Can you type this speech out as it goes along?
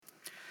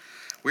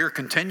We are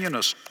continuing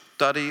a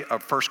study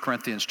of 1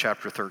 Corinthians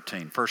chapter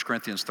 13. 1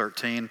 Corinthians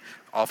 13,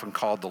 often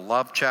called the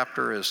love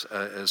chapter, is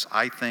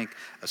I think,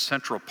 a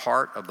central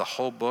part of the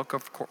whole book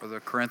of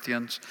the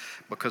Corinthians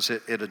because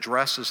it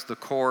addresses the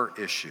core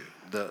issue,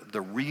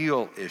 the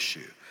real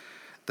issue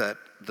that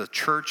the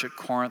church at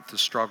Corinth has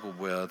struggled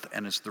with,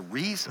 and it's the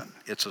reason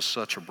it's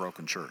such a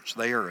broken church.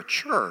 They are a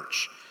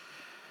church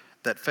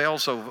that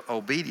fails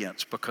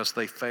obedience because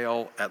they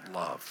fail at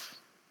love.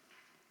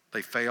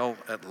 They fail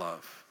at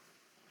love.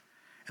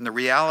 And the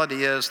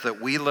reality is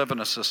that we live in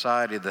a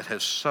society that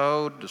has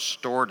so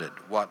distorted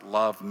what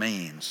love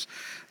means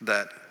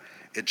that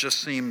it just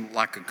seemed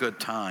like a good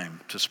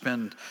time to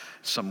spend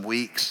some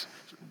weeks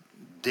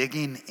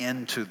digging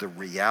into the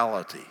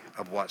reality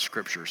of what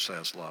Scripture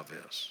says love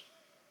is.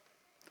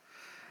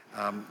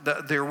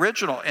 The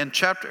original, in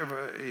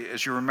chapter,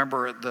 as you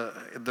remember,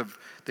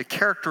 the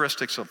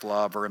characteristics of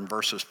love are in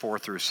verses 4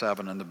 through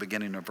 7 and the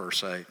beginning of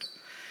verse 8.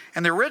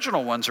 And the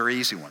original ones are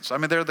easy ones. I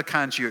mean, they're the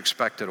kinds you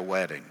expect at a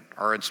wedding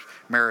or in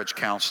marriage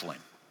counseling.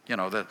 You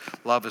know, that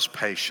love is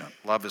patient,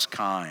 love is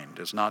kind,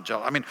 is not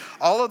jealous. I mean,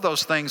 all of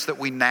those things that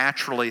we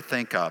naturally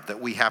think of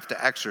that we have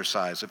to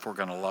exercise if we're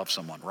going to love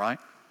someone, right?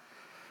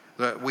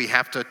 That we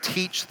have to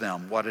teach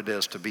them what it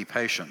is to be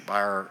patient by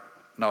our,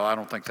 no, I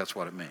don't think that's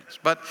what it means.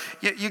 But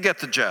you get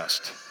the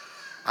gist.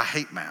 I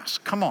hate masks.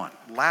 Come on,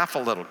 laugh a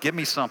little. Give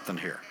me something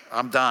here.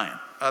 I'm dying.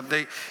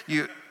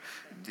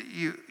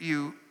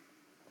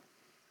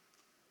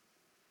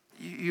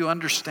 You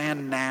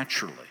understand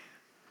naturally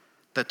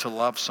that to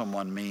love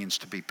someone means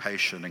to be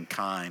patient and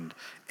kind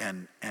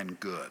and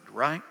good,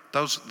 right?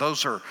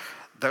 Those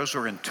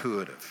are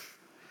intuitive.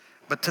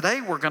 But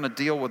today we're going to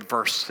deal with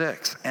verse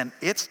 6, and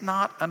it's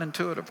not an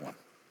intuitive one.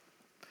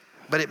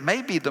 But it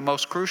may be the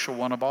most crucial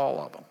one of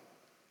all of them.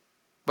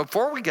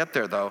 Before we get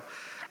there, though,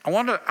 I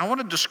want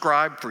to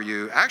describe for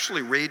you,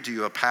 actually read to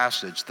you a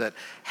passage that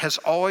has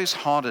always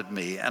haunted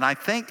me, and I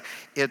think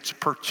it's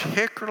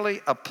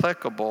particularly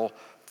applicable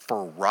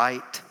for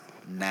right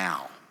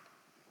now.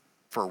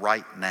 For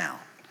right now.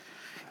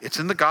 It's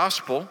in the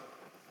gospel,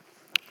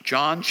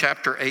 John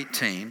chapter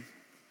 18.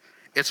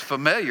 It's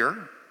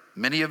familiar.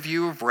 Many of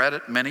you have read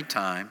it many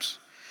times.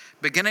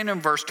 Beginning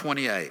in verse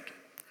 28.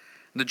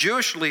 The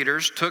Jewish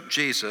leaders took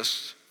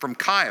Jesus from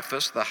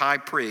Caiaphas, the high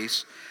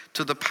priest,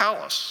 to the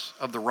palace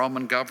of the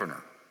Roman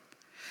governor.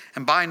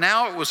 And by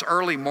now it was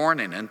early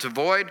morning, and to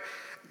avoid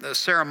the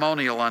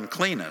ceremonial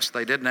uncleanness,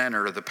 they didn't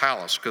enter the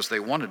palace because they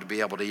wanted to be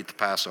able to eat the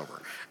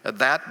Passover.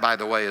 That, by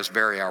the way, is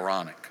very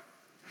ironic.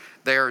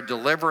 They are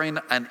delivering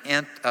an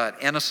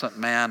innocent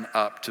man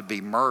up to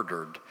be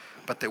murdered,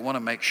 but they want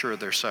to make sure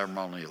they're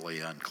ceremonially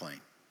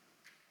unclean.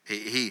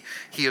 He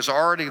has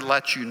already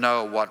let you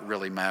know what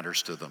really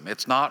matters to them.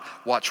 It's not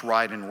what's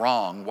right and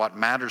wrong. What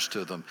matters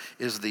to them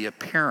is the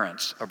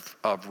appearance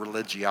of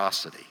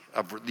religiosity,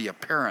 of the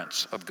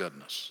appearance of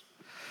goodness.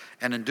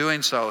 And in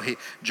doing so,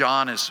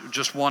 John is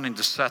just wanting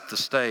to set the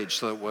stage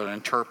so that we'll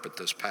interpret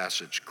this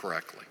passage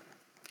correctly.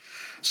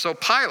 So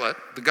Pilate,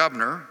 the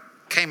governor,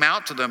 came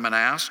out to them and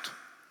asked,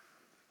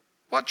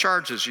 "What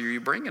charges are you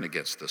bringing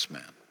against this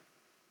man?"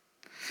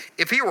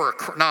 "If he were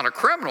not a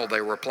criminal,"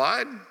 they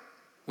replied,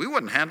 "we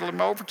wouldn't handle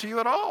him over to you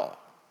at all."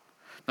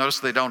 Notice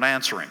they don't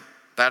answer him.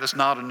 That is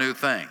not a new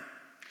thing.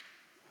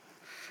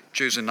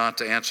 Choosing not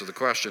to answer the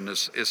question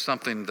is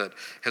something that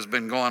has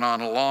been going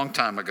on a long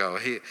time ago.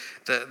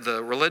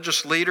 The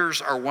religious leaders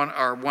are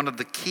one of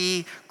the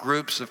key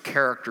groups of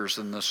characters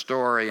in the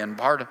story, and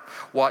part of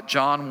what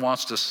John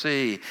wants to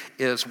see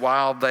is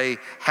while they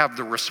have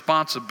the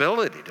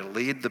responsibility to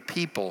lead the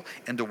people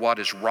into what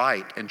is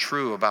right and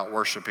true about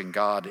worshiping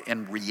God,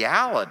 in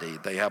reality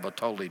they have a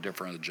totally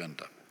different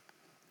agenda.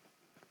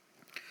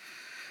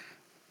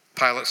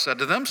 Pilate said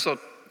to them, "So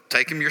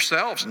take him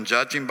yourselves and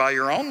judge him by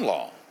your own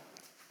law."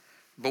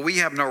 "But we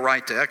have no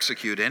right to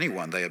execute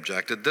anyone," they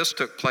objected. This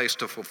took place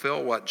to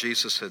fulfill what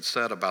Jesus had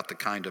said about the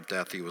kind of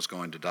death he was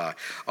going to die.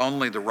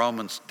 Only the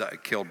Romans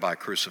killed by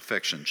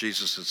crucifixion.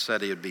 Jesus had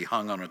said he would be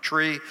hung on a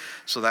tree,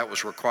 so that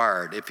was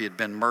required. If he had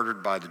been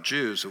murdered by the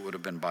Jews, it would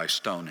have been by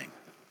stoning.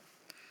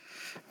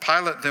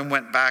 Pilate then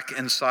went back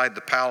inside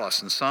the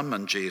palace and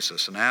summoned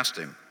Jesus and asked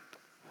him,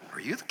 "Are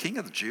you the king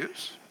of the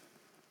Jews?"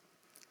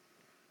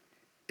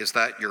 "Is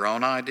that your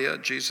own idea?"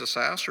 Jesus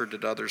asked, "or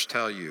did others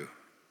talk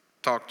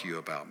to you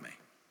about me?"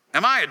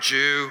 "Am I a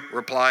Jew?"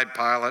 replied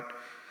Pilate.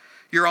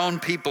 "Your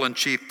own people and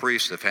chief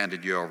priests have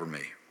handed you over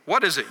me.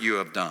 What is it you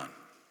have done?"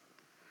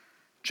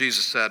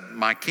 Jesus said,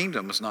 "My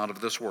kingdom is not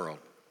of this world.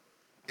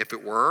 If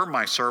it were,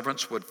 my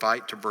servants would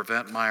fight to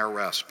prevent my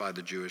arrest by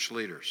the Jewish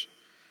leaders.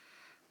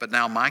 But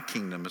now my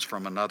kingdom is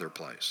from another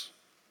place."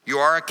 "You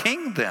are a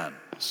king then,"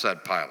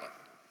 said Pilate.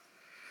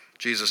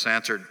 Jesus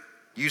answered,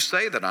 "You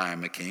say that I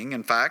am a king.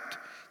 In fact,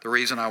 the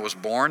reason I was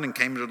born and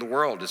came into the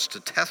world is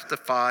to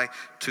testify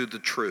to the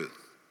truth.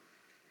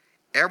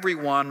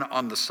 Everyone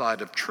on the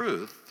side of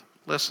truth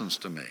listens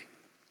to me."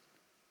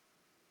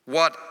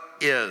 "What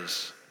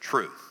is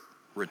truth?"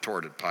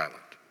 retorted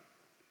Pilate.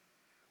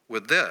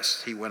 With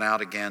this, he went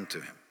out again to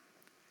him.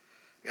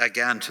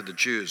 again to the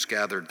Jews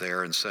gathered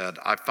there and said,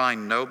 I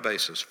find no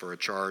basis for a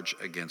charge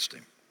against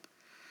him.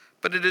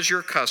 But it is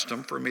your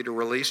custom for me to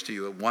release to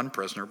you one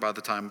prisoner by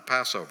the time of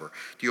Passover.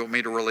 Do you want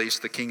me to release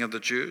the king of the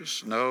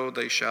Jews? No,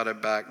 they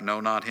shouted back,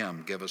 no, not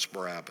him. Give us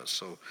Barabbas.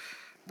 So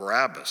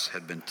Barabbas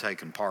had been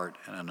taken part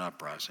in an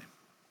uprising.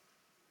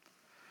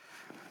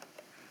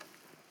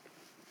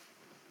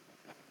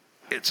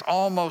 It's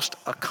almost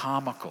a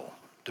comical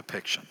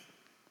depiction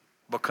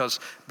because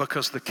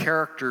the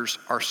characters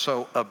are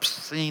so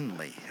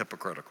obscenely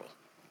hypocritical.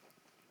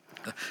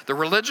 The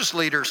religious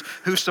leaders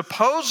who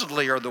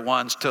supposedly are the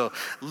ones to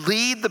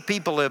lead the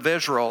people of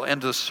Israel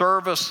into the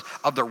service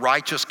of the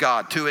righteous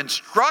God, to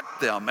instruct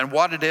them in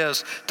what it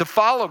is to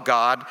follow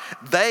God,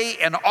 they,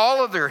 in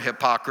all of their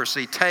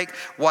hypocrisy, take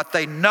what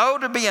they know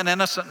to be an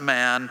innocent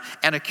man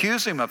and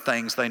accuse him of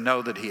things they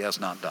know that he has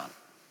not done.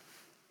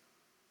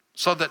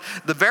 So that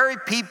the very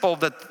people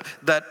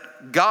that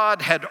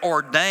God had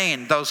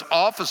ordained, those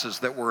offices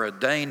that were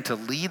ordained to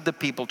lead the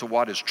people to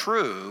what is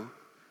true,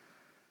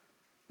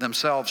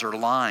 themselves are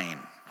lying.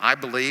 I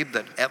believe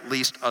that at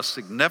least a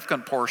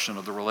significant portion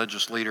of the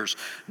religious leaders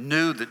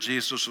knew that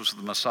Jesus was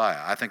the Messiah.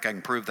 I think I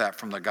can prove that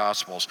from the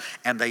Gospels.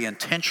 And they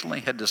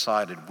intentionally had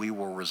decided, we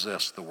will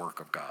resist the work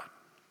of God.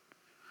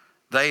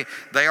 They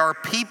are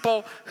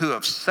people who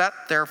have set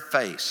their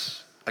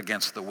face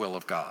against the will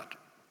of God.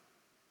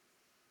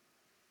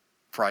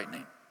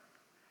 Frightening.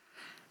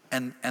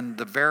 And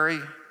the very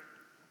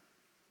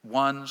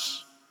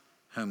ones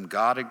whom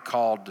God had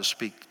called to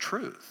speak the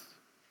truth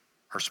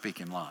are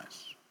speaking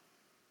lies.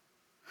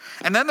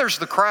 And then there's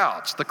the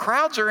crowds. The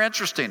crowds are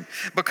interesting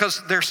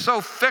because they're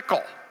so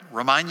fickle.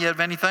 Remind you of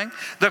anything?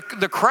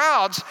 The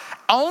crowds,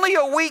 only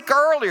a week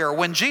earlier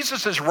when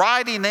Jesus is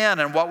riding in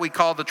what we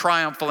call the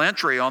triumphal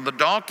entry on the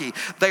donkey,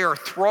 they are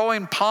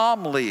throwing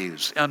palm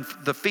leaves on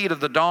the feet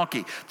of the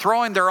donkey,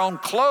 throwing their own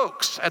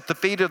cloaks at the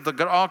feet of the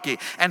donkey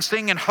and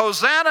singing,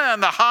 Hosanna in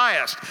the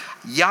highest.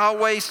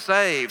 Yahweh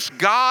saves.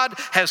 God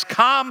has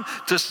come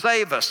to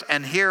save us.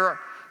 And here,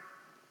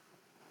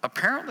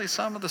 apparently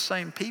some of the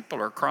same people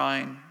are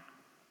crying,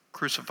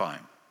 crucify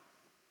him,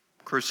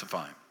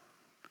 crucify him,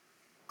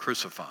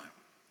 crucify him.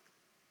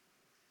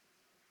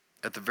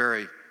 At the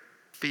very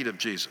feet of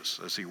Jesus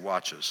as he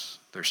watches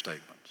their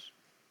statements.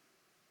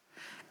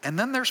 And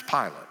then there's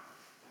Pilate,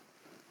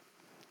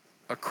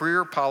 a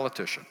career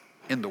politician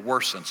in the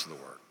worst sense of the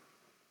word,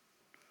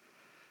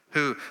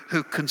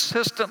 who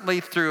consistently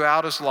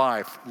throughout his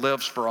life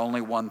lives for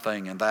only one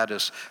thing, and that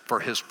is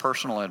for his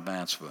personal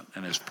advancement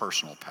and his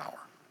personal power.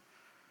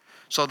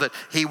 So that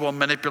he will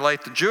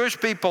manipulate the Jewish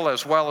people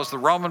as well as the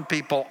Roman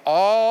people,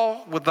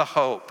 all with the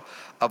hope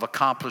of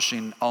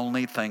accomplishing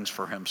only things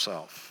for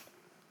himself.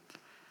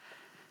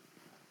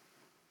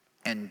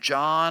 And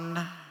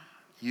John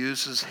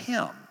uses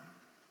him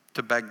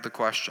to beg the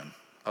question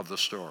of the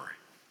story.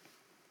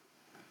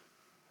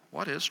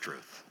 What is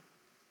truth?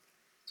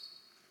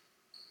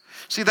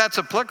 See, that's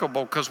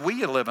applicable because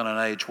we live in an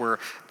age where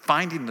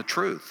finding the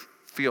truth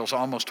feels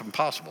almost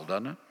impossible,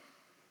 doesn't it?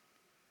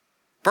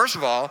 First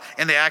of all,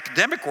 in the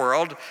academic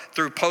world,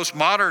 through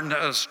postmodern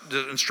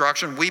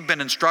instruction, we've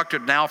been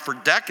instructed now for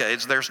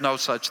decades there's no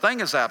such thing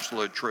as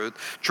absolute truth.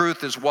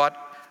 Truth is what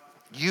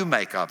you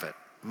make of it.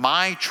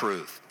 My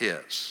truth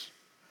is.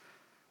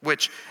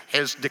 Which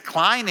is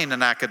declining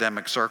in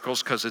academic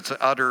circles because it's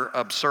utter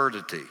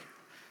absurdity.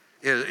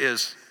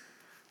 Is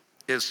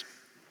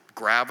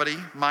gravity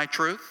my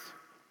truth?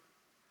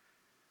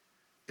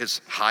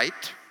 Is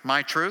height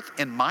my truth?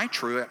 In my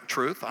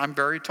truth, I'm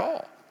very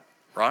tall,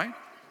 right?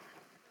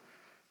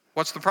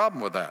 What's the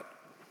problem with that?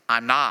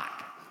 I'm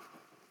not.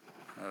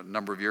 A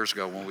number of years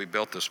ago when we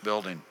built this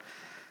building,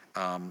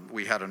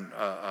 we had an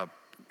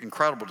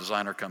incredible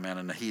designer come in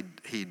and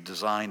he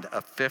designed a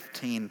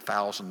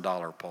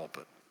 $15,000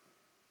 pulpit.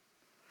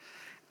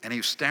 And he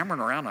was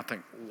stammering around. I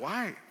think,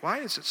 why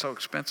is it so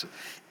expensive?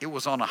 It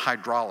was on a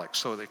hydraulic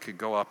so that it could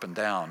go up and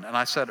down. And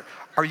I said,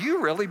 are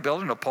you really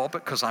building a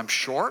pulpit because I'm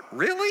short?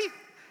 Really?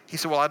 He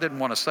said, well, I didn't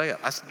want to say it.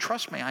 I said,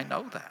 trust me, I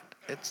know that.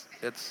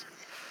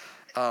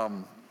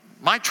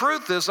 My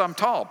truth is I'm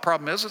tall.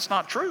 Problem is it's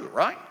not true,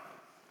 right?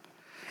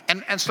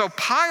 And so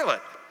Pilate,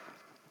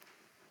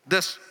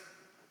 this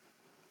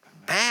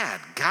bad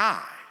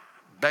guy,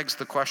 begs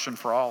the question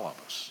for all of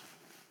us.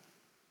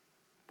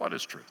 What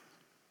is truth?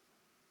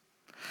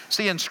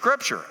 See, in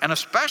Scripture, and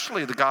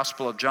especially the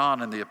Gospel of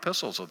John and the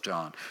epistles of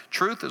John,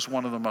 truth is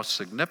one of the most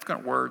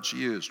significant words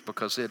used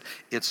because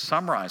it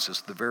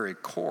summarizes the very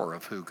core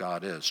of who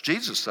God is.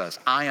 Jesus says,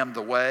 I am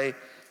the way,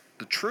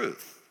 the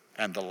truth,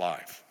 and the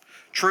life.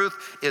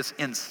 Truth is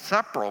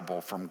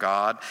inseparable from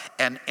God,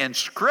 and in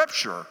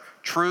Scripture,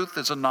 truth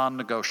is a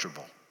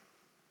non-negotiable.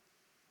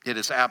 It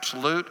is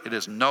absolute, it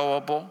is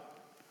knowable,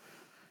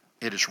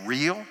 it is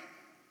real,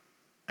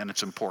 and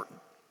it's important.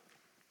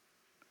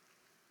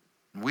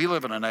 We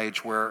live in an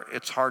age where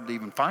it's hard to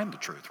even find the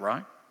truth,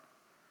 right?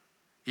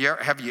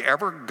 Have you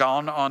ever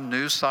gone on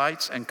news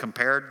sites and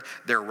compared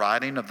their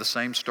writing of the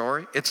same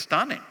story? It's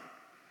stunning.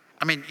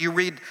 I mean,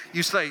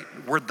 you say,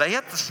 were they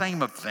at the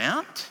same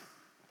event?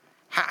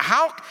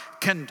 How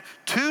can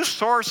two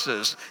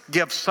sources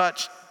give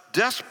such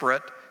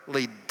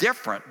desperately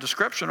different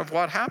description of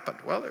what happened?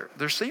 Well,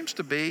 there seems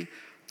to be,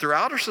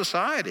 throughout our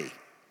society,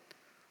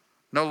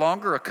 no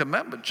longer a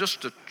commitment,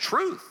 just a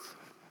truth.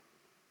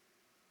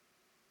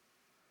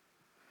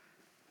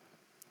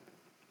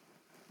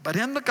 But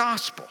in the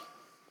gospel,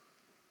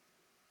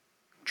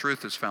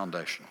 truth is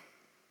foundational.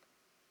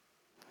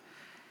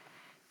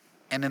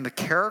 And in the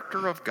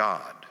character of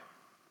God,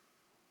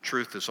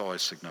 truth is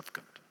always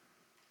significant.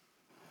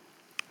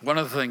 One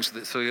of the things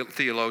that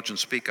theologians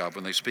speak of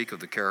when they speak of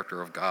the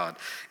character of God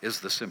is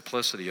the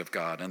simplicity of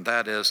God, and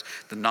that is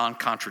the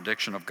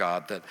non-contradiction of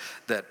God,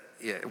 that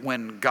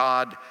when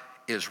God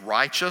is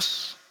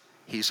righteous,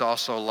 he's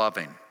also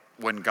loving.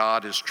 When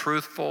God is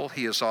truthful,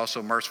 he is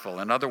also merciful.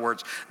 In other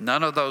words,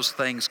 none of those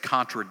things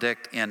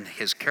contradict in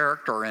his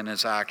character or in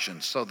his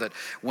actions, so that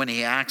when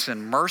he acts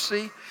in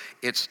mercy,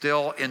 it's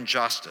still in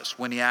justice.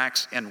 When he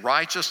acts in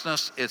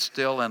righteousness, it's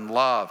still in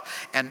love.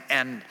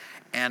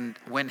 And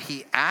when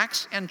he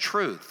acts in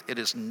truth, it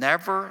is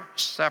never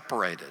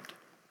separated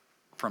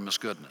from his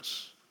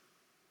goodness.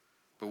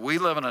 But we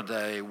live in a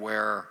day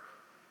where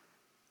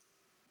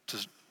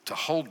to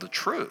hold the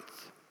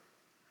truth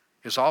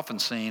is often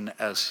seen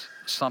as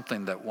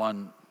something that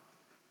one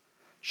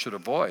should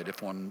avoid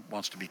if one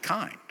wants to be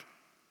kind.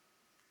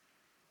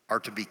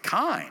 Or to be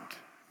kind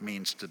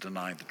means to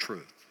deny the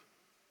truth.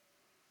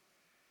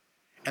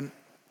 And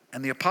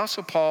the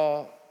Apostle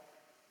Paul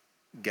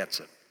gets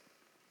it.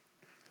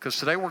 Because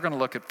today we're going to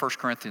look at 1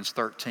 Corinthians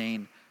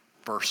 13,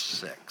 verse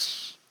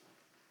 6.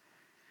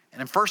 And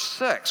in verse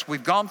 6,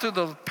 we've gone through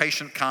the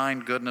patient,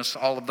 kind, goodness,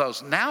 all of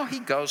those. Now he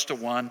goes to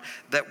one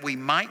that we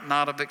might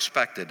not have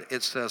expected.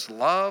 It says,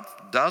 love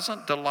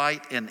doesn't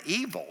delight in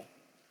evil,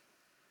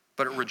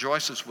 but it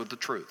rejoices with the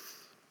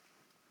truth.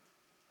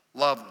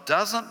 Love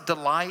doesn't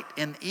delight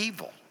in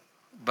evil,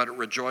 but it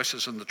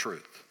rejoices in the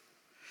truth.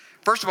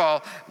 First of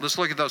all, let's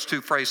look at those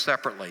two phrases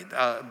separately.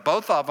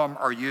 Both of them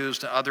are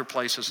used in other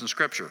places in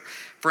Scripture.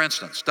 For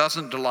instance,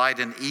 doesn't delight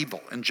in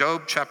evil. In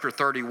Job chapter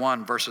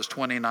 31, verses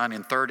 29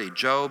 and 30,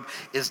 Job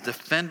is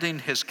defending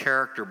his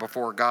character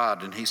before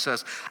God. And he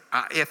says,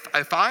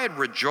 if I had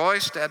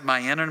rejoiced at my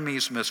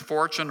enemy's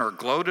misfortune or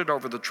gloated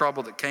over the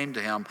trouble that came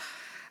to him,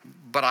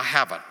 but I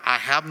haven't. I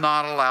have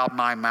not allowed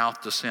my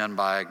mouth to sin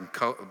by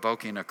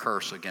invoking a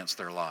curse against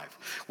their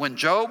life. When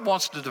Job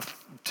wants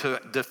to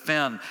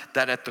defend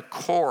that at the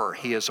core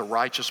he is a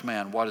righteous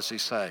man, what does he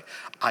say?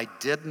 I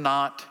did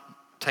not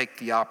take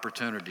the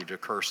opportunity to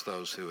curse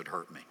those who had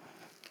hurt me.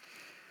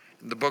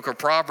 The book of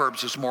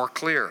Proverbs is more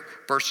clear.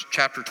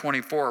 Chapter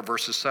 24,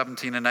 verses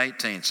 17 and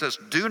 18 says,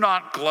 do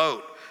not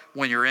gloat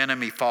when your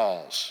enemy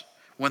falls.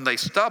 When they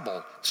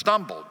stumble,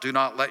 do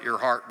not let your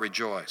heart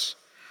rejoice.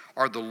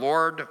 Or the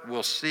Lord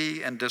will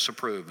see and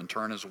disapprove and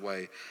turn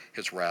away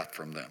his wrath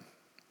from them.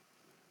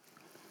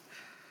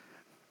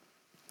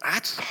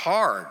 That's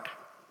hard,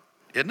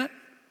 isn't it?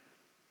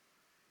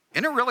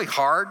 Isn't it really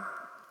hard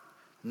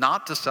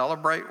not to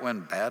celebrate when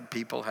bad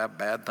people have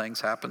bad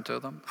things happen to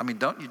them? I mean,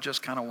 don't you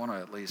just kind of want to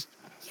at least,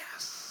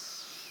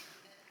 yes.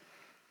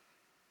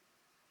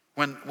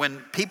 When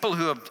people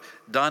who have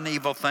done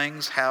evil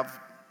things have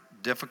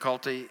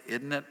difficulty,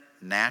 isn't it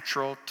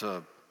natural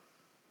to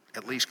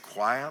at least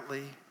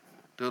quietly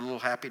do a little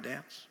happy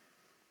dance?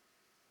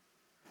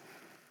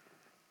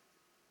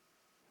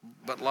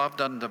 But love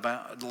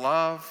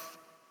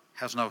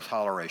has no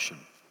toleration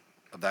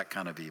of that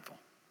kind of evil.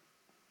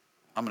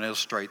 I'm going to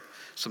illustrate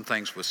some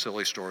things with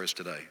silly stories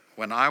today.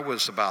 When I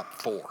was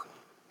about 4,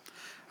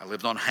 I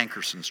lived on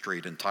Hankerson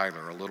Street in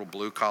Tyler, a little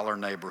blue-collar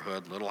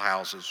neighborhood, little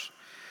houses,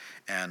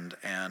 and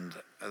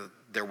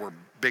there were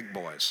big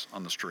boys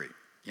on the street.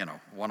 You know,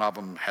 one of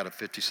them had a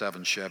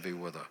 57 Chevy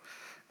with a,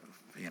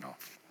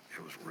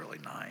 it was really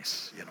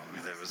nice,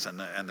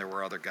 and there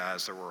were other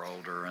guys that were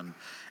older, and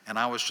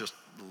I was just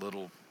a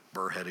little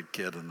burr-headed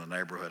kid in the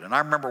neighborhood. And I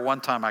remember one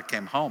time I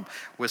came home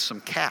with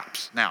some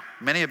caps. Now,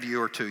 many of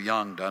you are too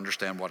young to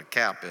understand what a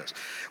cap is.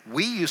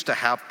 We used to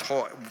have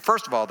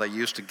first of all, they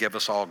used to give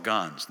us all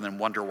guns and then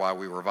wonder why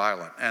we were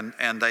violent.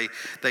 And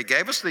they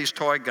gave us these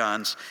toy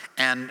guns,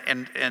 and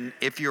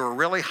if you were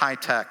really high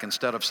tech,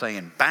 instead of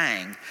saying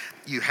bang,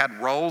 you had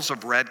rolls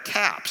of red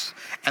caps.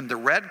 And the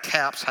red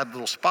caps had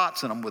little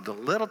spots in them with a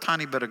little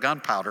tiny bit of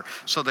gunpowder,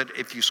 so that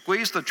if you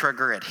squeezed the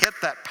trigger, it hit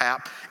that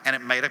pap and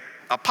it made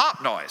a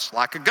pop noise,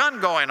 like a gun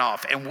going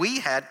off. And we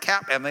had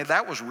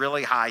that was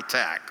really high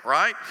tech,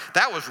 right?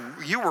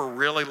 You were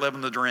really living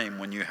the dream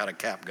when you had a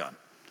cap gun.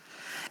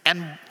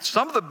 And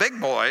some of the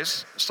big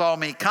boys saw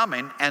me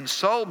coming and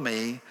sold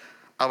me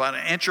about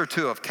an inch or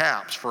two of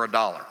caps for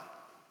 $1.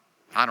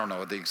 I don't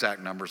know the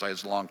exact numbers. It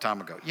was a long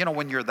time ago. You know,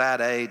 when you're that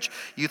age,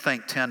 you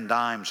think 10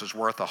 dimes is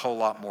worth a whole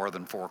lot more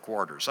than 4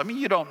 quarters. I mean,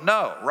 you don't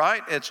know,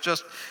 right? It's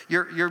just,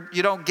 you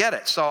don't get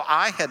it. So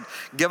I had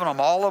given them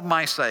all of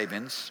my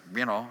savings,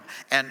 you know,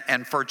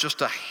 and for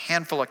just a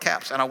handful of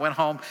caps. And I went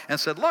home and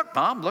said, look,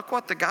 Mom, look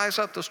what the guys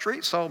up the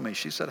street sold me.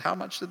 She said, how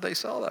much did they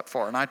sell that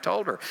for? And I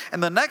told her.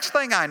 And the next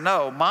thing I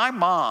know, my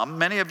mom,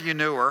 many of you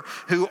knew her,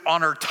 who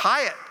on her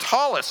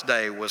tallest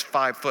day was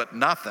 5 foot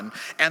nothing.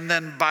 And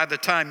then by the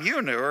time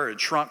you knew her, it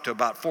shrunk to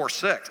about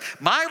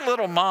 4'6". My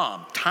little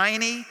mom,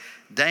 tiny,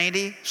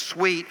 dainty,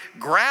 sweet,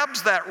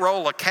 grabs that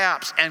roll of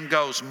caps and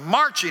goes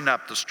marching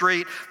up the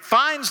street,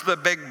 finds the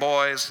big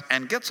boys,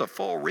 and gets a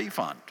full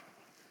refund.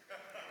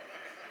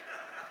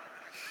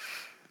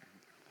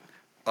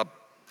 A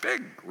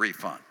big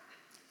refund.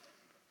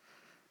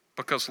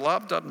 Because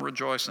love doesn't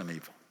rejoice in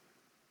evil.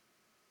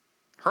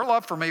 Her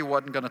love for me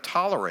wasn't going to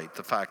tolerate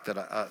the fact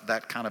that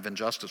that kind of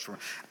injustice.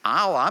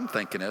 All I'm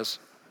thinking is,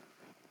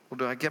 well,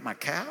 do I get my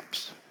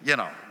caps? You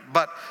know,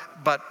 but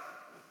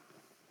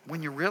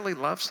when you really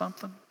love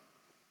something,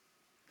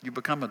 you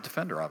become a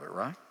defender of it,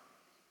 right?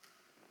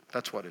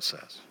 That's what it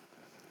says.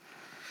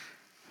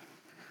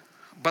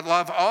 But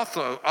love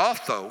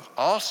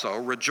also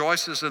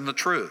rejoices in the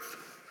truth.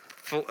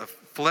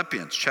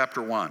 Philippians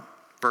chapter 1,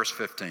 verse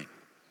 15.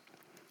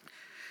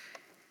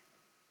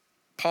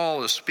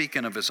 Paul is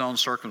speaking of his own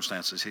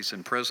circumstances. He's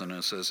in prison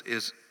and says,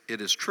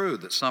 it is true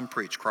that some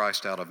preach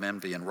Christ out of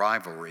envy and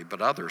rivalry,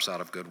 but others out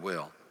of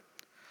goodwill.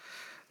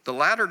 The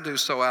latter do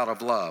so out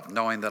of love,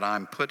 knowing that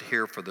I'm put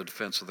here for the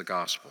defense of the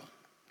gospel.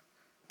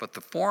 But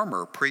the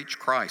former preach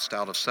Christ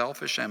out of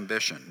selfish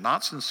ambition,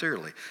 not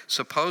sincerely,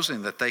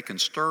 supposing that they can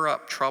stir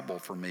up trouble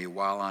for me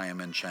while I am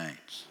in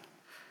chains.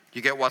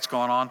 You get what's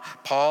going on?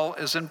 Paul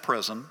is in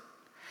prison,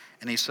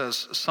 and he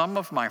says, some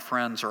of my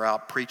friends are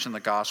out preaching the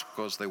gospel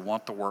because they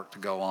want the work to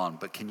go on.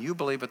 But can you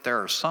believe it?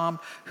 There are some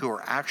who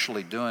are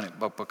actually doing it,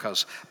 but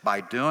because by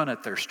doing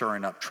it, they're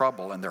stirring up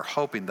trouble, and they're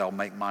hoping they'll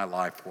make my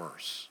life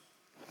worse.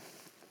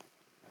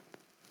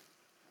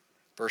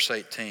 Verse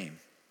 18.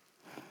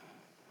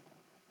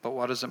 But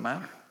what does it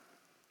matter?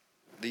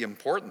 The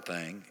important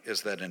thing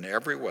is that in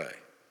every way,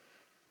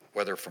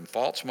 whether from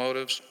false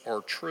motives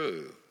or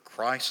true,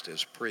 Christ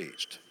is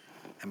preached,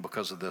 and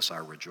because of this I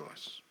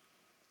rejoice.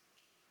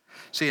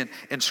 See,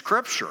 in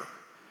Scripture,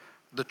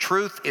 the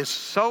truth is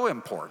so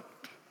important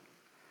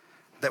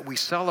that we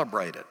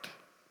celebrate it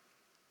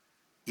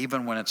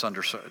even when it's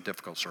under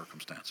difficult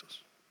circumstances.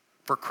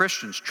 For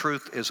Christians,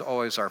 truth is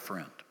always our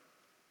friend.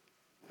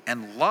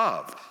 And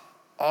love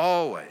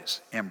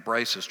always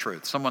embraces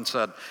truth. Someone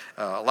said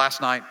last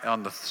night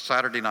on the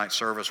Saturday night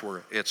service,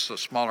 where it's a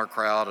smaller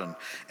crowd,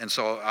 and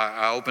so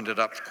I opened it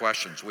up to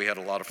questions. We had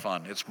a lot of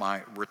fun. It's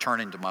my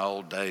returning to my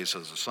old days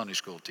as a Sunday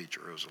school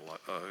teacher. It was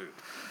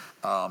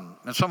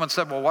and someone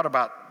said, well, what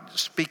about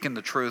speaking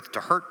the truth to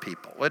hurt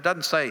people? Well, it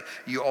doesn't say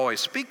you always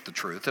speak the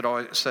truth. It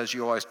always says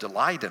you always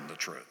delight in the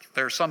truth.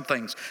 There are some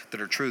things that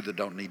are true that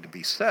don't need to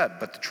be said,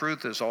 but the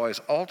truth is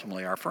always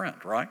ultimately our friend,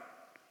 right?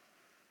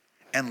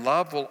 And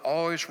love will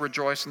always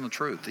rejoice in the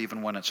truth,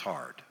 even when it's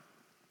hard.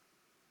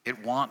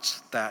 It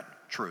wants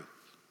that truth.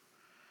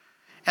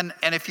 And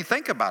if you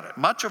think about it,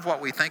 much of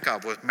what we think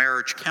of with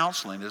marriage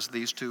counseling is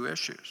these two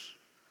issues.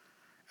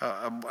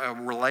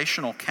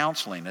 Relational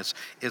counseling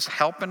is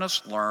helping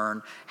us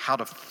learn how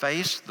to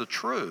face the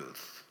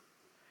truth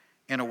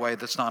in a way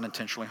that's not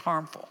intentionally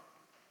harmful.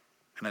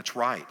 And it's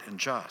right and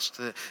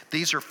just.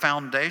 These are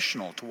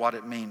foundational to what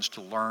it means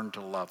to learn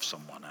to love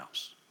someone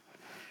else.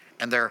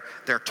 And they're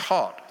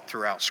taught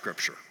throughout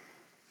Scripture.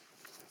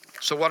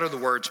 So what do the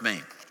words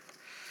mean?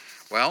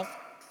 Well,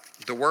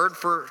 the word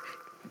for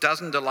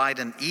doesn't delight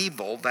in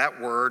evil, that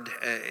word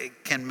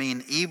can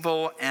mean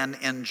evil and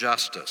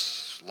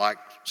injustice, like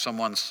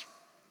someone's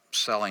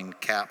selling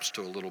caps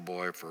to a little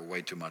boy for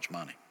way too much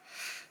money.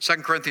 2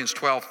 Corinthians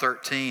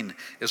 12:13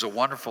 is a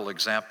wonderful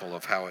example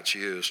of how it's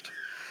used.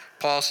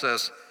 Paul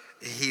says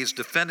he's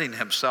defending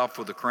himself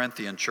with the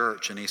Corinthian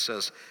church, and he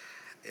says,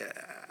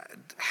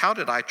 how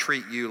did I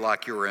treat you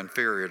like you were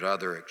inferior to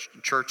other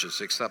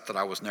churches, except that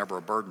I was never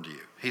a burden to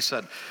you? He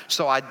said,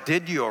 so I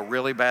did you a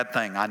really bad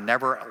thing. I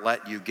never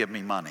let you give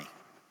me money.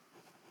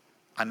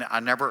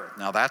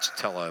 Now that's a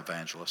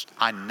televangelist.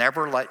 I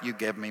never let you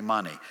give me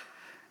money.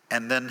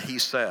 And then he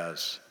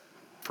says,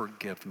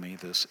 forgive me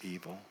this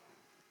evil.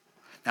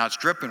 Now it's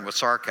dripping with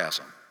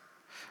sarcasm.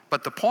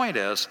 But the point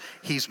is,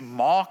 he's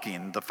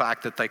mocking the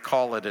fact that they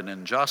call it an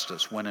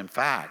injustice, when in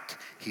fact,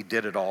 he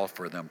did it all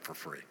for them for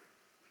free.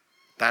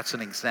 That's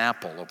an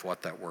example of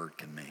what that word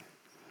can mean.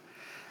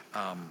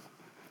 And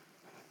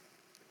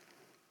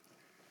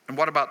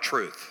what about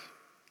truth?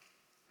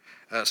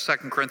 2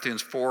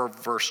 Corinthians 4,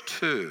 verse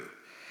 2.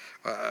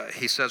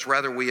 He says,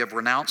 rather we have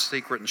renounced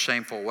secret and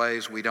shameful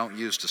ways. We don't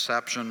use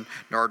deception,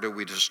 nor do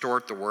we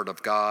distort the word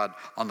of God.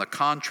 On the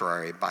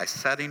contrary, by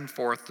setting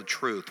forth the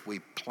truth, we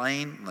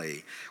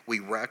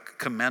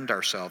commend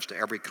ourselves to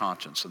every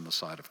conscience in the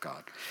sight of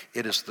God.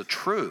 It is the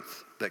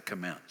truth that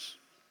commends.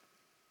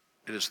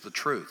 It is the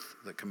truth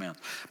that commends.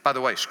 By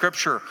the way,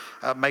 Scripture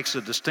makes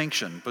a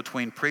distinction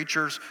between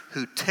preachers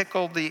who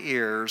tickle the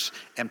ears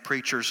and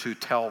preachers who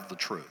tell the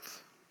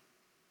truth.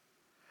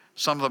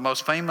 Some of the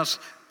most famous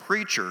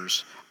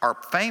preachers are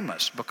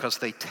famous because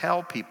they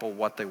tell people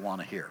what they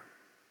want to hear.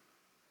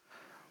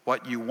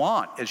 What you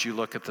want as you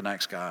look at the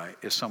next guy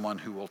is someone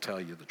who will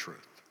tell you the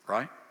truth,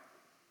 right?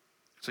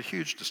 It's a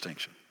huge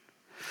distinction.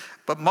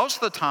 But most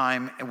of the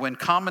time, when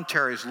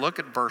commentaries look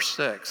at verse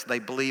 6, they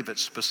believe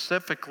it's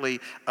specifically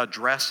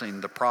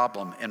addressing the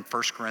problem in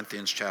 1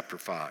 Corinthians chapter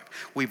 5.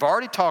 We've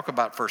already talked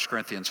about 1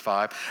 Corinthians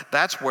 5.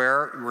 That's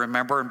where,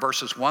 remember in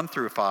verses 1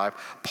 through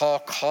 5, Paul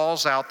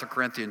calls out the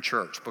Corinthian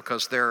church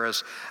because there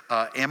is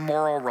an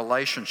immoral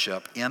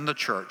relationship in the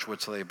church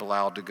which they've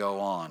allowed to go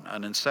on,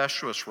 an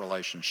incestuous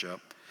relationship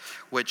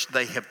which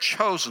they have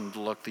chosen to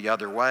look the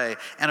other way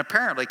and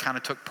apparently kind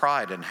of took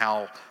pride in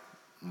how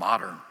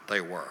modern they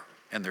were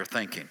in their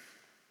thinking.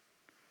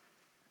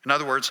 In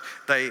other words,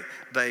 they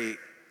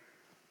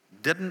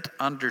didn't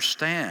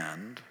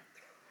understand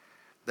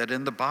that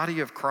in the body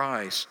of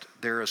Christ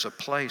there is a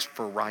place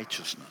for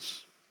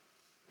righteousness.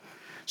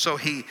 So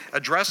he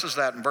addresses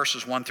that in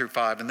verses 1 through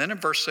 5. And then in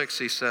verse 6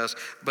 he says,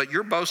 "But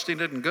your boasting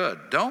isn't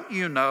good. Don't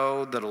you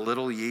know that a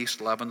little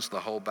yeast leavens the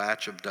whole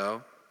batch of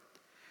dough?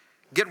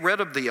 Get rid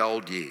of the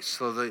old yeast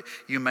so that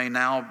you may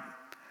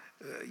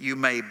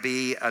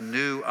be a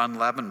new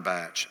unleavened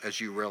batch as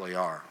you really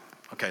are."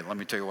 Okay, let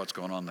me tell you what's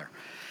going on there.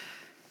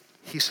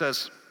 He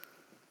says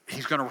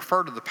he's going to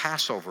refer to the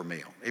Passover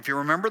meal. If you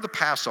remember the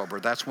Passover,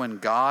 that's when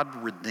God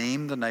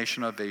redeemed the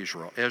nation of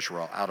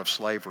Israel out of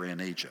slavery in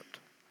Egypt.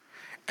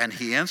 And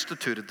he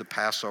instituted the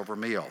Passover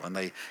meal. And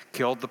they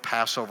killed the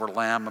Passover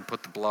lamb and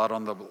put the blood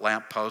on the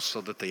lamppost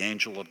so that the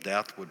angel of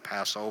death would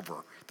pass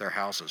over their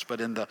houses. But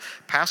in the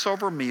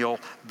Passover meal,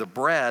 the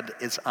bread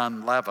is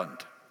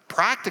unleavened.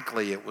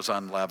 Practically, it was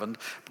unleavened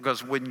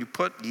because when you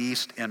put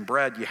yeast in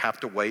bread, you have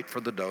to wait for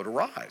the dough to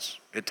rise.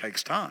 It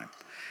takes time.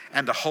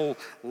 And the whole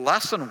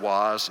lesson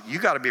was, you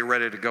got to be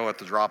ready to go at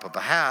the drop of a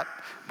hat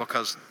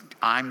because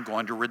I'm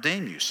going to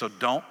redeem you. So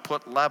don't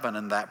put leaven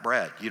in that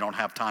bread. You don't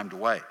have time to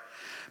wait.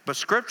 But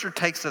Scripture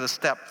takes it a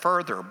step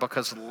further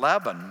because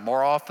leaven,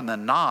 more often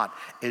than not,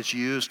 is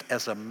used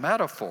as a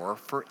metaphor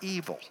for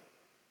evil.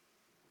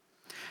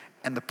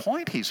 And the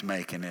point he's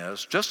making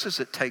is, just as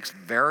it takes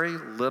very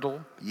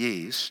little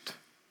yeast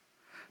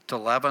to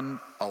leaven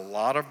a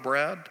lot of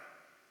bread,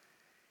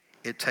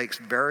 it takes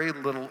very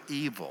little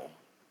evil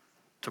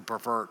to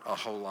pervert a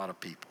whole lot of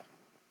people.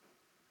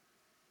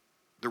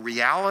 The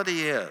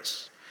reality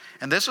is,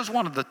 and this is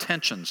one of the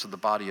tensions of the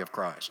body of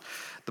Christ,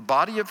 the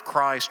body of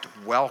Christ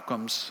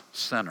welcomes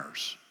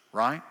sinners,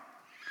 right?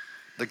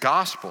 The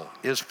gospel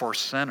is for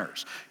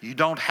sinners. You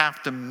don't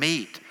have to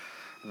meet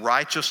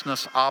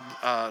righteousness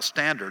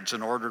standards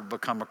in order to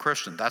become a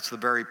Christian. That's the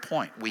very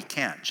point. We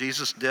can't.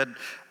 Jesus did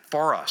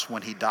for us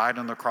when he died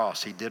on the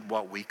cross. He did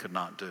what we could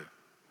not do.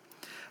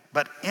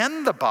 But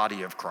in the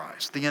body of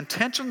Christ, the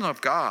intention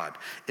of God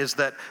is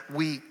that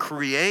we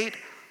create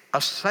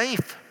a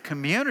safe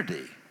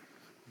community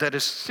that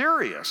is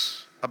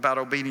serious about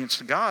obedience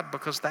to God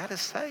because that is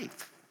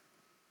safe.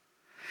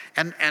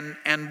 And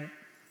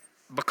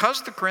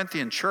because the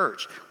Corinthian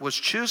church was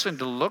choosing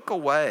to look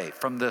away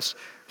from this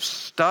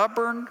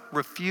stubborn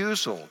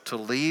refusal to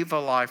leave a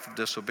life of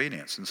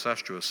disobedience,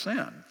 incestuous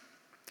sin,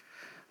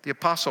 the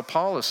Apostle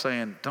Paul is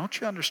saying, don't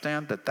you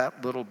understand that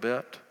that little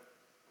bit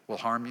will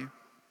harm you?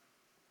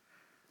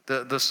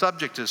 The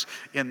subject is,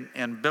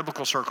 in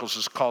biblical circles,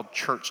 is called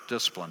church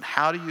discipline.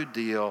 How do you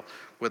deal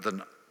with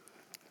a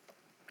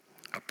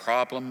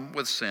problem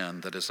with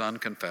sin that is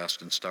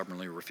unconfessed and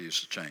stubbornly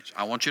refuses to change?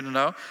 I want you to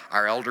know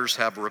our elders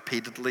have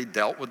repeatedly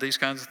dealt with these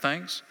kinds of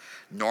things.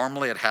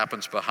 Normally it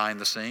happens behind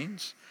the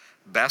scenes.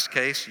 Best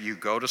case, you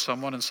go to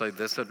someone and say,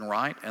 this isn't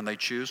right, and they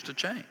choose to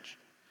change.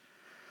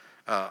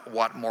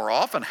 What more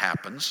often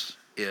happens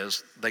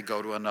is they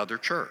go to another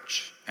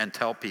church and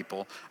tell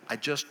people, I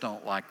just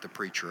don't like the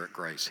preacher at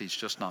Grace. He's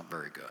just not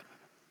very good.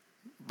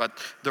 But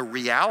the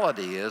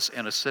reality is,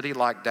 in a city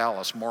like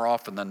Dallas, more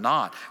often than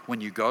not, when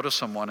you go to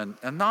someone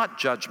and not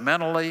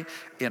judgmentally,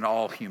 in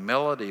all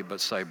humility, but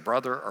say,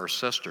 brother or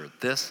sister,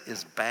 this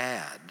is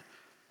bad,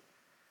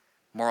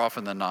 more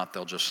often than not,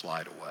 they'll just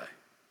slide away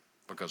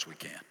because we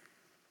can.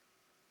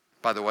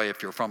 By the way,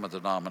 if you're from a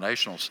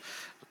denominational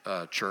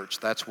church,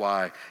 that's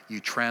why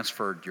you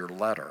transferred your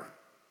letter.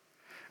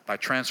 By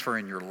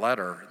transferring your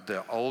letter,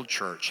 the old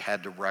church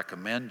had to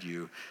recommend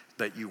you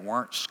that you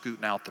weren't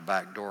scooting out the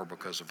back door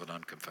because of an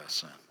unconfessed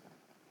sin.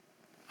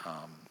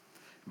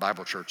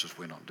 Bible churches,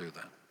 we don't do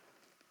that.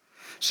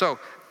 So,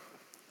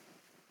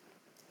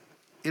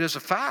 it is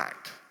a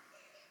fact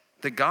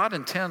that God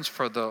intends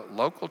for the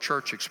local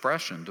church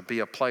expression to be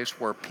a place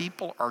where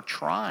people are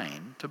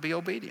trying to be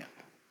obedient.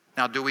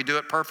 Now, do we do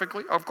it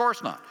perfectly? Of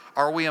course not.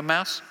 Are we a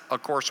mess?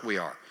 Of course we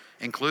are.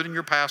 Including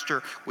your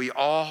pastor, we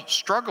all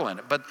struggle in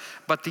it.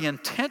 But the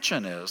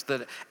intention is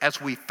that as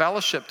we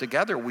fellowship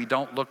together, we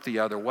don't look the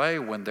other way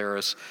when there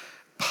is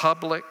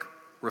public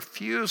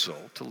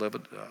refusal to live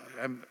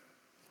an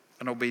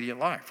obedient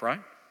life,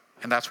 right?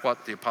 And that's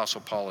what the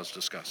Apostle Paul is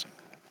discussing.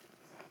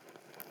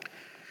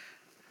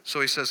 So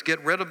he says,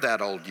 get rid of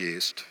that old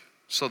yeast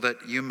so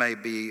that you may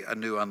be a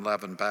new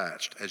unleavened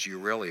batch, as you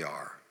really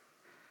are.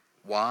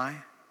 Why?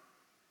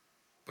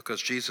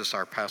 Because Jesus,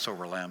 our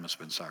Passover lamb, has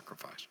been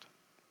sacrificed.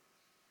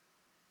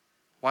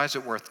 Why is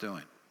it worth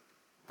doing?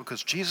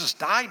 Because Jesus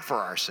died for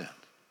our sin.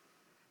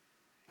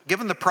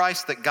 Given the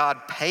price that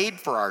God paid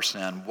for our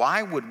sin,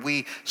 why would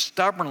we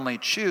stubbornly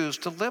choose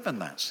to live in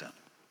that sin?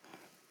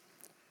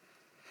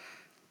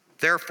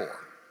 Therefore,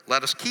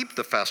 let us keep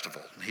the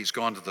festival. He's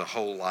gone to the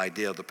whole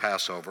idea of the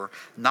Passover,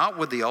 not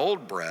with the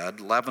old bread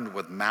leavened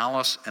with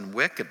malice and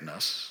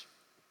wickedness,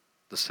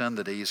 the sin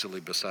that easily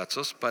besets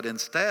us, but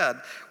instead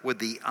with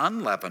the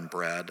unleavened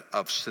bread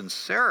of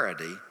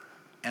sincerity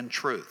and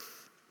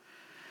truth.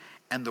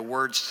 And the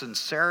words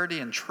sincerity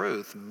and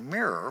truth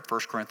mirror 1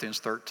 Corinthians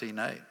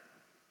 13:8.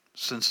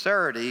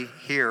 Sincerity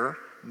here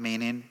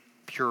meaning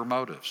pure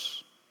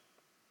motives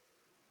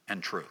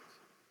and truth.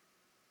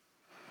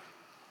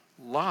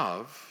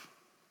 Love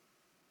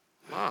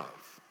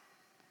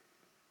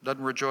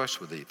doesn't rejoice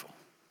with evil.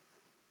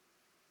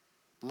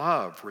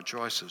 Love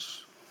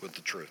rejoices with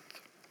the truth.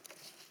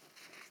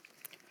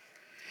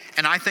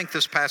 And I think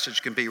this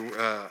passage can be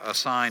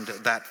assigned,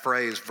 that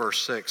phrase,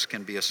 verse 6,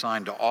 can be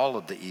assigned to all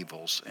of the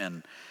evils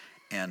in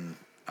 1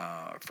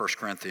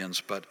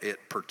 Corinthians, but it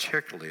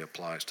particularly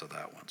applies to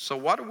that one. So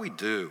what do we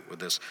do with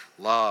this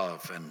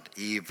love and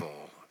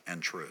evil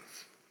and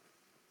truth?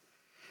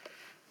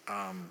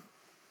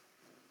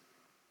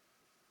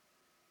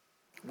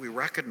 We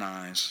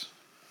recognize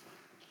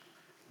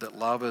that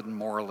love isn't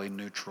morally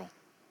neutral.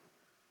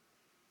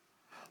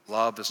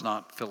 Love is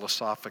not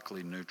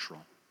philosophically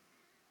neutral.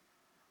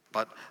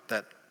 But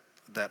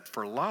that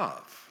for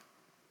love,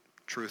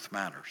 truth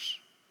matters.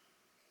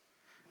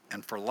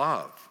 And for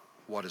love,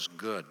 what is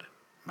good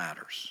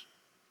matters.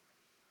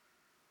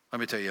 Let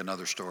me tell you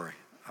another story.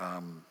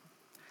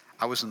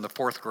 I was in the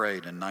 4th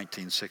grade in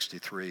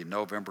 1963,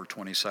 November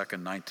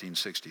 22nd,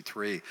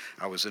 1963.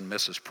 I was in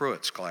Mrs.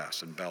 Pruitt's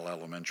class in Bell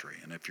Elementary.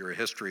 And if you're a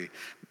history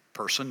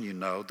person, you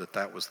know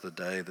that was the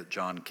day that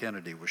John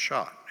Kennedy was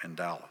shot in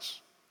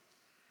Dallas.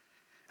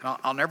 And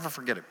I'll never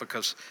forget it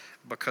because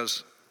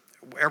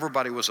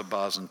everybody was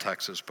abuzz in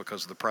Texas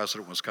because the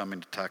president was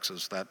coming to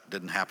Texas. That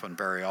didn't happen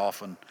very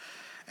often.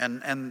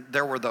 And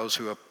there were those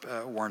who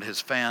weren't his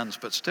fans,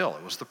 but still,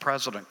 it was the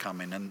president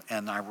coming.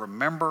 And I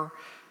remember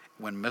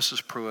when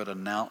Mrs. Pruitt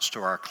announced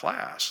to our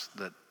class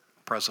that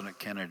President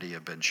Kennedy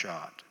had been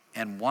shot.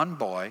 And one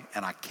boy,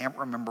 and I can't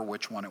remember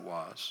which one it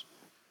was,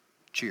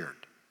 cheered.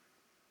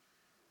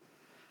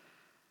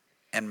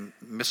 And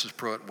Mrs.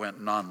 Pruitt went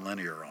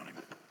nonlinear on him,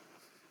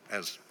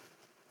 as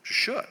she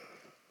should.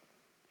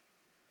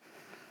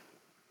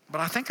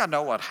 But I think I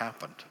know what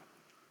happened.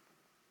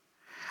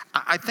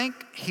 I think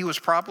he was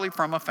probably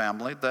from a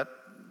family that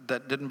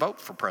didn't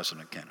vote for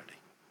President Kennedy.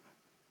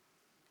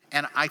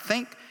 And I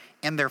think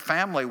in their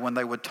family, when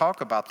they would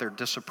talk about their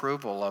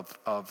disapproval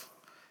of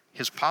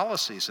his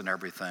policies and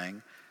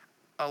everything,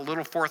 a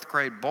little 4th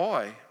grade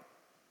boy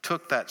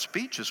took that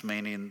speech as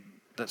meaning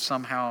that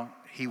somehow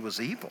he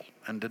was evil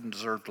and didn't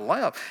deserve to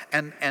live.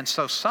 And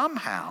so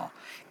somehow,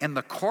 in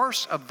the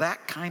course of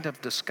that kind of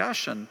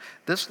discussion,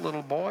 this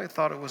little boy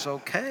thought it was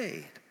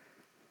okay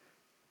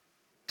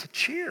to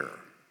cheer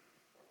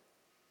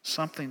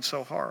something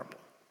so horrible.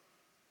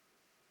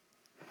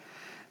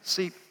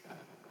 See,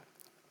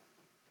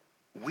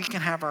 we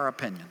can have our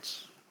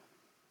opinions.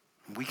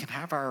 We can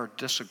have our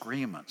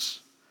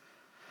disagreements.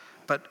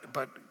 But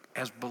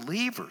as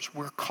believers,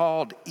 we're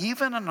called,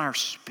 even in our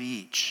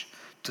speech,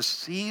 to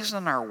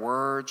season our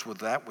words with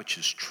that which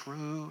is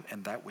true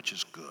and that which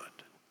is good.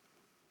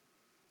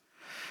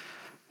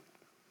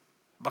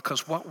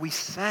 Because what we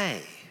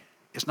say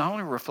is not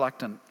only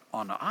reflecting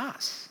on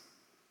us,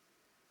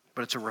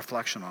 but it's a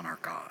reflection on our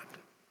God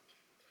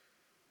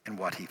and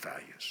what he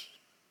values.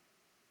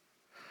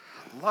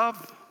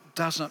 Love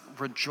doesn't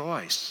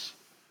rejoice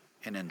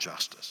in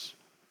injustice.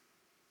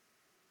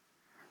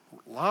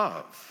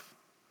 Love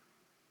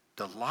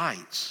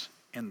delights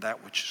in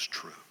that which is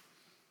true.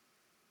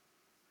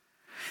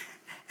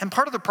 And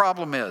part of the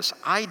problem is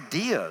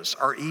ideas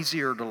are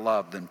easier to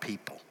love than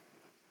people.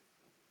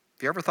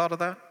 Have you ever thought of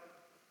that?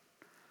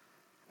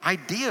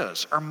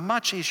 Ideas are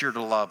much easier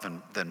to love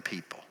than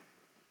people.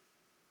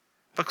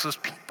 Because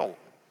people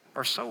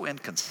are so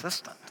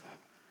inconsistent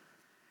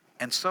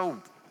and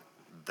so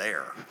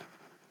there,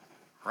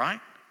 right?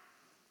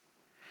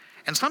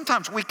 And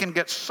sometimes we can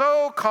get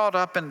so caught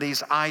up in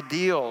these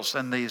ideals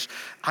and these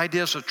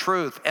ideas of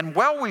truth. And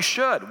well, we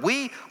should.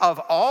 We, of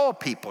all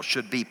people,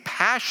 should be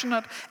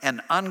passionate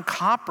and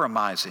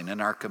uncompromising in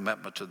our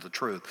commitment to the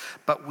truth.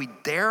 But we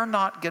dare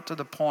not get to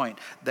the point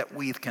that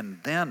we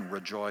can then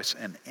rejoice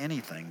in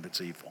anything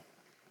that's evil.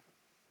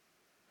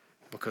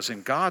 Because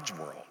in God's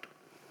world,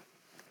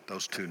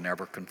 those two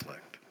never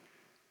conflict.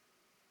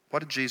 What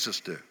did Jesus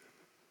do?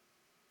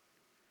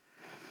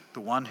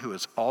 The one who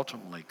is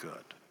ultimately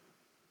good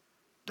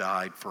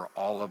died for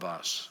all of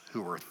us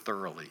who were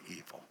thoroughly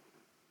evil.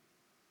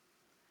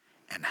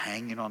 And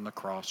hanging on the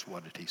cross,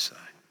 what did he say?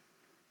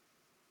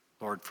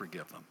 Lord,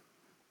 forgive them.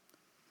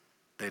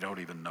 They don't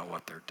even know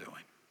what they're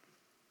doing.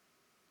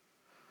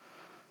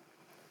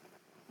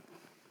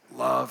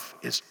 Love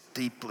is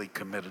deeply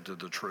committed to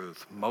the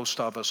truth. Most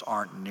of us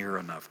aren't near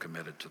enough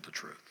committed to the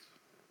truth.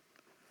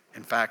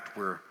 In fact,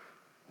 we're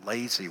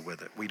lazy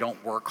with it. We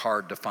don't work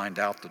hard to find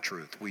out the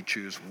truth. We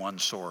choose one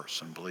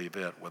source and believe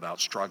it without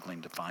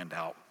struggling to find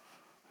out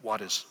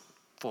what is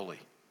fully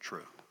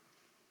true.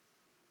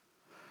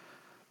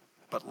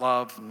 But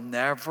love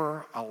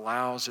never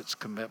allows its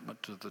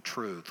commitment to the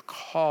truth,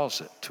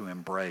 cause it to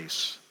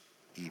embrace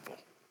evil.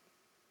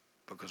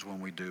 Because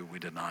when we do, we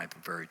deny the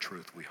very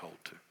truth we hold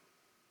to.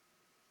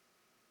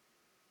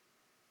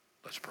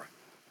 Let's pray.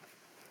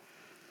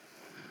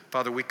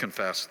 Father, we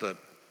confess that,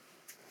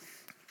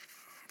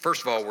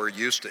 first of all, we're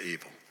used to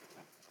evil.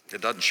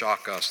 It doesn't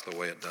shock us the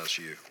way it does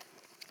you.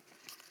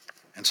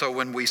 And so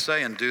when we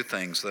say and do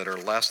things that are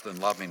less than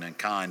loving and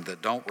kind,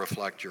 that don't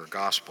reflect your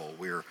gospel,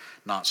 we're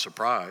not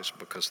surprised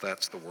because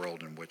that's the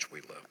world in which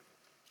we live.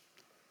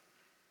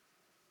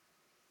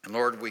 And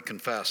Lord, we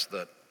confess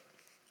that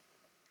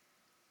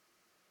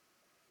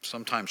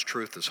sometimes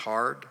truth is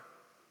hard,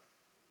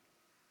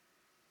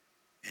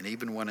 and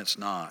even when it's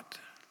not,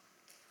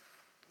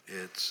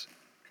 it's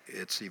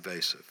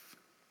evasive.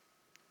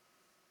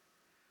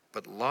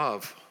 But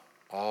love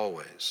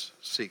always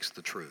seeks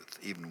the truth,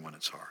 even when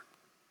it's hard.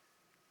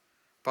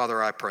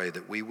 Father, I pray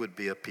that we would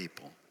be a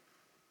people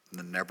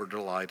that never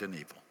delight in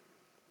evil,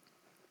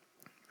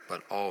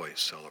 but always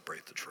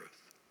celebrate the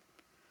truth.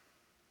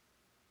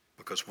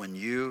 Because when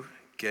you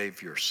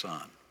gave your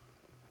Son,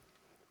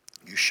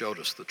 you showed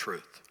us the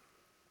truth,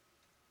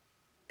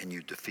 and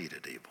you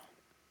defeated evil.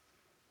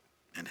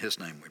 In his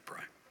name we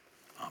pray.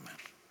 Amen.